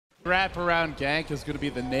wraparound gank is going to be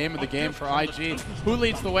the name of the game for IG. Who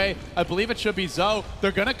leads the way? I believe it should be Zoe.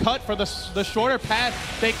 They're going to cut for the shorter path.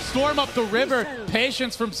 They storm up the river.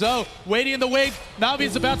 Patience from Zoe. Waiting in the wings.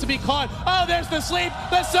 Navi's about to be caught. Oh, there's the sleep.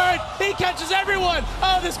 The surge. He catches everyone.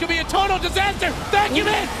 Oh, this could be a total disaster. Vacuum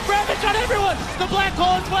in. Ravage on everyone. The black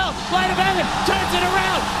hole as well. Light of heaven turns it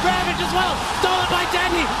around. Ravage as well. Stolen by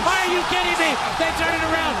Denny. Are you kidding me? They turn it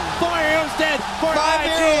around. 4 heroes dead for 5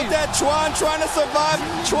 IG. heroes dead. Chuan trying to survive.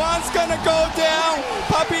 Chuan's gonna go down.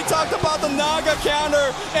 Puppy talked about the Naga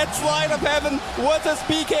counter. It's Light of Heaven with his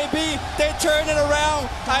BKB. They turn it around.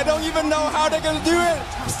 I don't even know how they're gonna do it.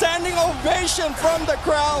 Standing ovation from the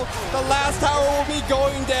crowd. The last tower will be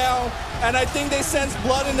going down. And I think they sense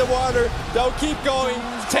blood in the water. They'll keep going.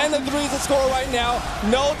 10-3 is the score right now.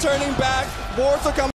 No turning back. Boards will come.